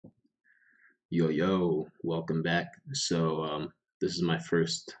Yo, welcome back. This is my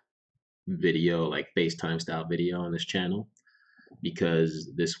first video, like FaceTime style video on this channel, because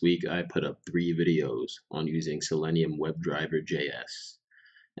this week I put up 3 videos on using Selenium Webdriver JS.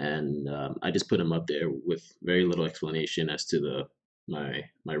 And I just put them up there with very little explanation as to my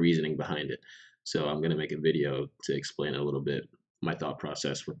reasoning behind it. So I'm gonna make a video to explain a little bit my thought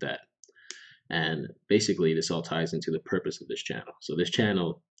process with that. And basically, this all ties into the purpose of this channel. So this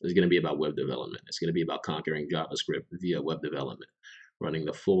channel is going to be about web development. It's going to be about conquering JavaScript via web development, running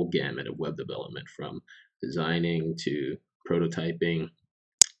the full gamut of web development from designing to prototyping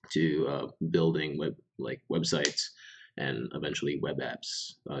to building websites and eventually web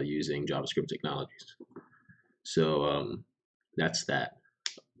apps using JavaScript technologies. So that's that.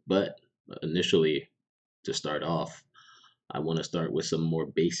 But initially, to start off, I want to start with some more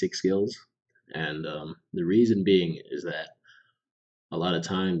basic skills. And the reason being is that a lot of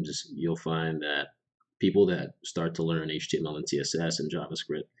times you'll find that people that start to learn HTML and CSS and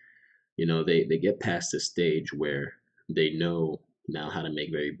JavaScript, they get past this stage where they know now how to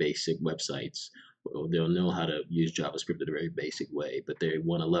make very basic websites, or they'll know how to use JavaScript in a very basic way, but they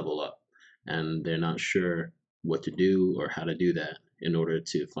want to level up and they're not sure what to do or how to do that in order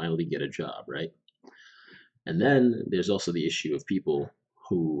to finally get a job, right? And then there's also the issue of people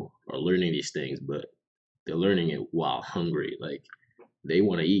who are learning these things, but they're learning it while hungry. Like they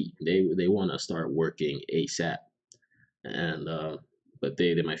want to eat, they want to start working ASAP, and but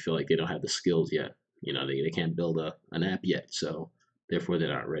they might feel like they don't have the skills yet. They can't build an app yet, so therefore they're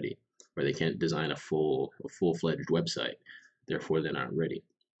not ready, or they can't design a full-fledged website, therefore they're not ready.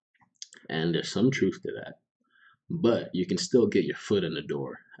 And there's some truth to that, but you can still get your foot in the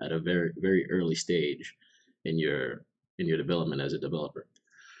door at a very very early stage in your development as a developer,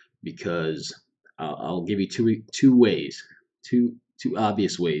 because I'll give you two ways, two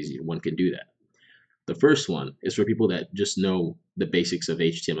obvious ways one can do that. The first one is for people that just know the basics of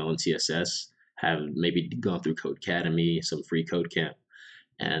HTML and CSS, have maybe gone through Codecademy, some free code camp,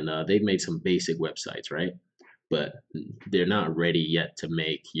 and they've made some basic websites, right? But they're not ready yet to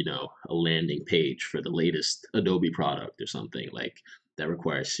make, a landing page for the latest Adobe product or something like that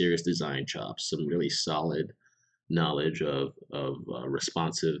requires serious design chops, some really solid knowledge of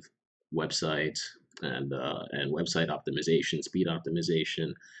responsive websites and website optimization, speed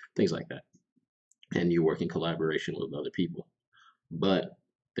optimization, things like that. And you work in collaboration with other people. But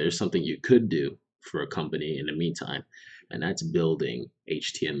there's something you could do for a company in the meantime, and that's building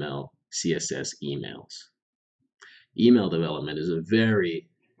HTML, CSS emails. Email development is a very,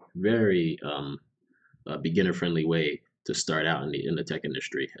 very beginner-friendly way to start out in the tech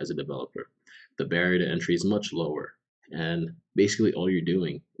industry as a developer. The barrier to entry is much lower, and basically all you're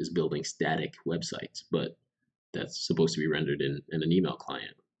doing is building static websites, but that's supposed to be rendered in an email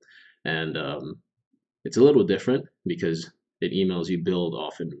client. And it's a little different because in emails you build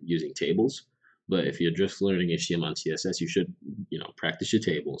often using tables, but if you're just learning HTML and CSS, you should practice your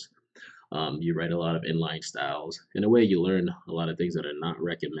tables. You write a lot of inline styles. In a way, you learn a lot of things that are not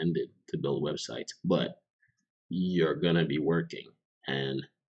recommended to build websites, but you're gonna be working, and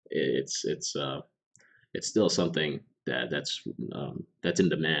it's still something that's in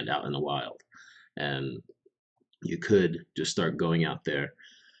demand out in the wild, and you could just start going out there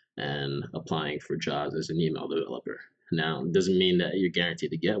and applying for jobs as an email developer. Now, it doesn't mean that you're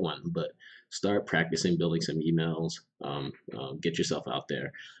guaranteed to get one, but start practicing building some emails. Get yourself out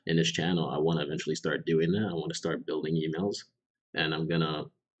there. In this channel, I want to eventually start doing that. I want to start building emails, and I'm gonna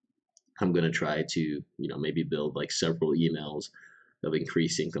try to maybe build like several emails of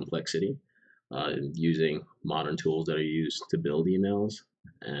increasing complexity, using modern tools that are used to build emails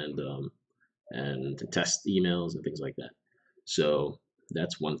and to test emails and things like that. So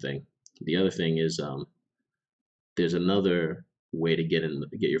that's one thing. The other thing is there's another way to get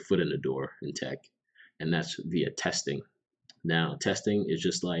your foot in the door in tech, and that's via testing. Now, testing is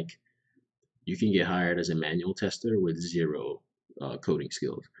just like you can get hired as a manual tester with zero coding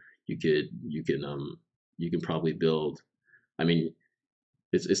skills. You can probably build. I mean,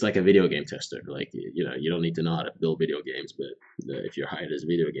 it's like a video game tester. Like you don't need to know how to build video games, but if you're hired as a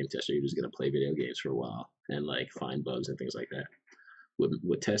video game tester, you're just gonna play video games for a while and like find bugs and things like that.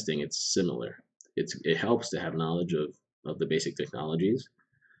 With testing, it's similar. It helps to have knowledge of the basic technologies,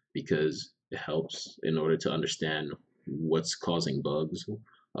 because it helps in order to understand what's causing bugs,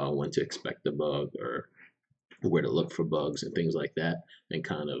 when to expect the bug, or where to look for bugs and things like that, and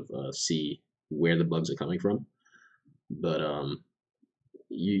kind of see where the bugs are coming from. But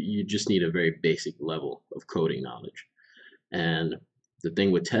you just need a very basic level of coding knowledge. And the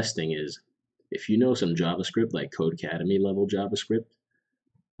thing with testing is, if you know some JavaScript, like Codecademy level JavaScript,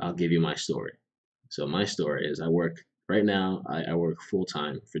 I'll give you my story. So my story is right now. I work full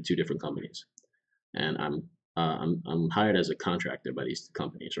time for two different companies, and I'm hired as a contractor by these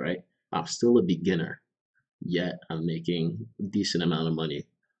companies. Right, I'm still a beginner, yet I'm making a decent amount of money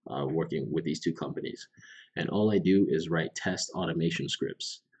working with these two companies. And all I do is write test automation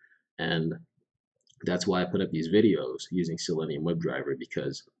scripts. And that's why I put up these videos using Selenium WebDriver,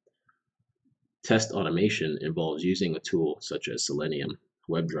 because test automation involves using a tool such as Selenium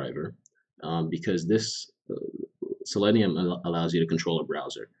WebDriver, because this Selenium allows you to control a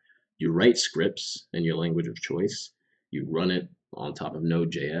browser. You write scripts in your language of choice, you run it on top of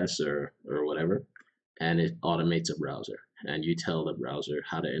Node.js or whatever, and it automates a browser. And you tell the browser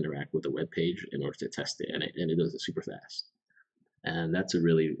how to interact with the web page in order to test it, and it does it super fast. And that's a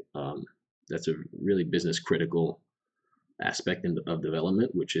really business critical aspect of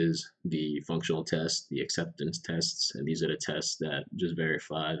development, which is the functional tests, the acceptance tests, and these are the tests that just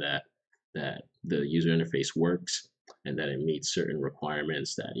verify that the user interface works and that it meets certain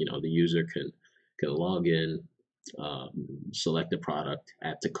requirements, that the user can log in, select the product,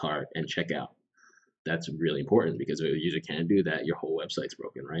 add to cart, and check out. That's really important, because if a user can't do that, your whole website's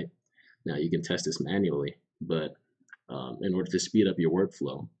broken, right? Now you can test this manually, but in order to speed up your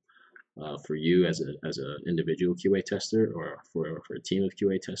workflow, for you as a individual QA tester, or for a team of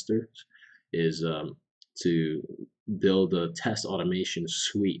QA testers, is to build a test automation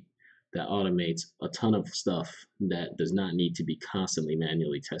suite that automates a ton of stuff that does not need to be constantly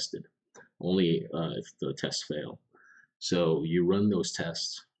manually tested, only if the tests fail. So you run those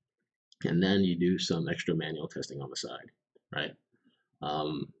tests, and then you do some extra manual testing on the side, right?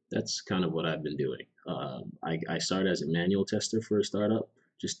 That's kind of what I've been doing. I started as a manual tester for a startup,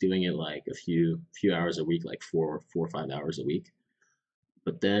 just doing it like a few hours a week, like 4 or 5 hours a week.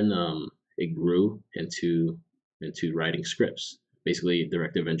 But then it grew into writing scripts. Basically,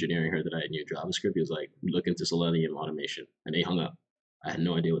 director of engineering heard that I knew JavaScript. He was like, "Look into Selenium automation," and they hung up. I had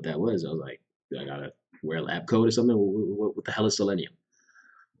no idea what that was. I was like, "Do I gotta wear lab coat or something? What the hell is Selenium?"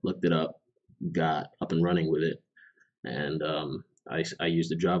 Looked it up, got up and running with it, and I used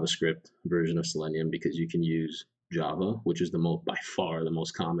the JavaScript version of Selenium, because you can use Java, which is by far the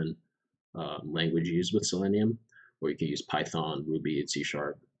most common language used with Selenium, or you can use Python, Ruby, and C#.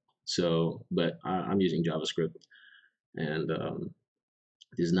 So, but I'm using JavaScript, and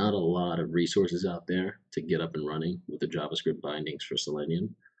there's not a lot of resources out there to get up and running with the JavaScript bindings for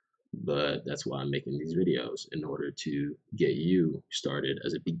Selenium. But that's why I'm making these videos, in order to get you started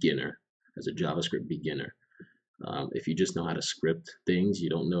as a beginner, as a JavaScript beginner. If you just know how to script things, you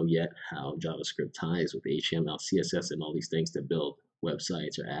don't know yet how JavaScript ties with HTML, CSS, and all these things to build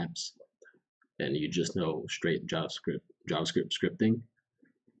websites or apps, and you just know straight JavaScript scripting,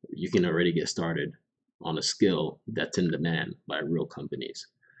 you can already get started on a skill that's in demand by real companies.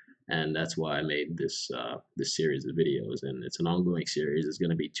 And that's why I made this series of videos, and it's an ongoing series. It's going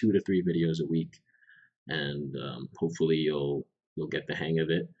to be 2 to 3 videos a week, and hopefully you'll get the hang of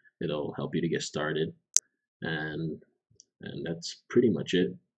it. It'll help you to get started, and that's pretty much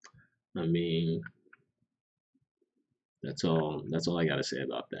it. I mean, that's all I got to say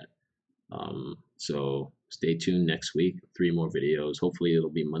about that. So stay tuned next week. 3 more videos. Hopefully it'll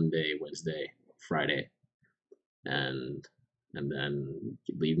be Monday, Wednesday, Friday, and then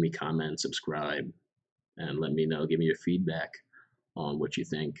leave me comments, subscribe, and let me know. Give me your feedback on what you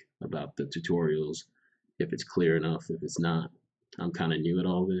think about the tutorials. If it's clear enough, if it's not. I'm kind of new at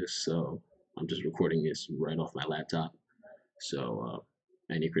all this, so I'm just recording this right off my laptop. So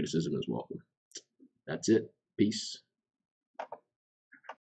any criticism is welcome. That's it. Peace.